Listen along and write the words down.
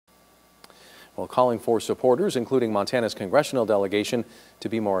While calling for supporters, including Montana's congressional delegation, to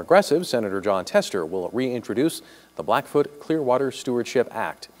be more aggressive, Senator Jon Tester will reintroduce the Blackfoot Clearwater Stewardship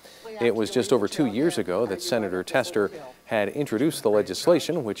Act. It was just over 2 years ago that Senator Tester had introduced the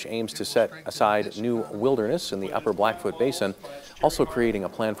legislation, which aims to set aside new wilderness in the upper Blackfoot Basin, also creating a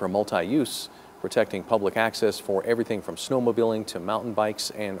plan for multi-use, protecting public access for everything from snowmobiling to mountain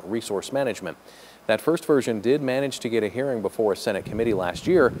bikes and resource management. That first version did manage to get a hearing before a Senate committee last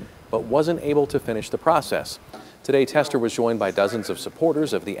year, but wasn't able to finish the process. Today, Tester was joined by dozens of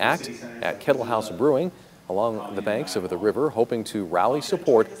supporters of the act at Kettle House Brewing along the banks of the river, hoping to rally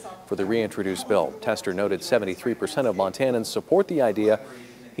support for the reintroduced bill. Tester noted 73% of Montanans support the idea.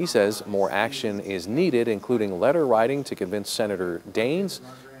 He says more action is needed, including letter writing to convince Senator Daines,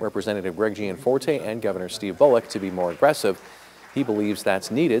 Representative Greg Gianforte, and Governor Steve Bullock to be more aggressive. He believes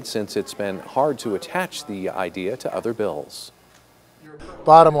that's needed since it's been hard to attach the idea to other bills.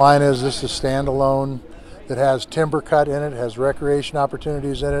 Bottom line is this is standalone that has timber cut in it, has recreation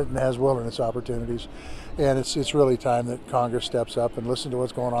opportunities in it, and has wilderness opportunities. And it's really time that Congress steps up and listens to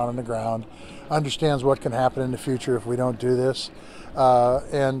what's going on the ground, understands what can happen in the future if we don't do this,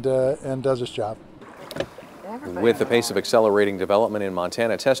 and does its job. With the pace of accelerating development in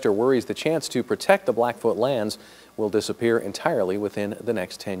Montana, Tester worries the chance to protect the Blackfoot lands will disappear entirely within the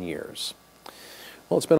next 10 years. Well, it's been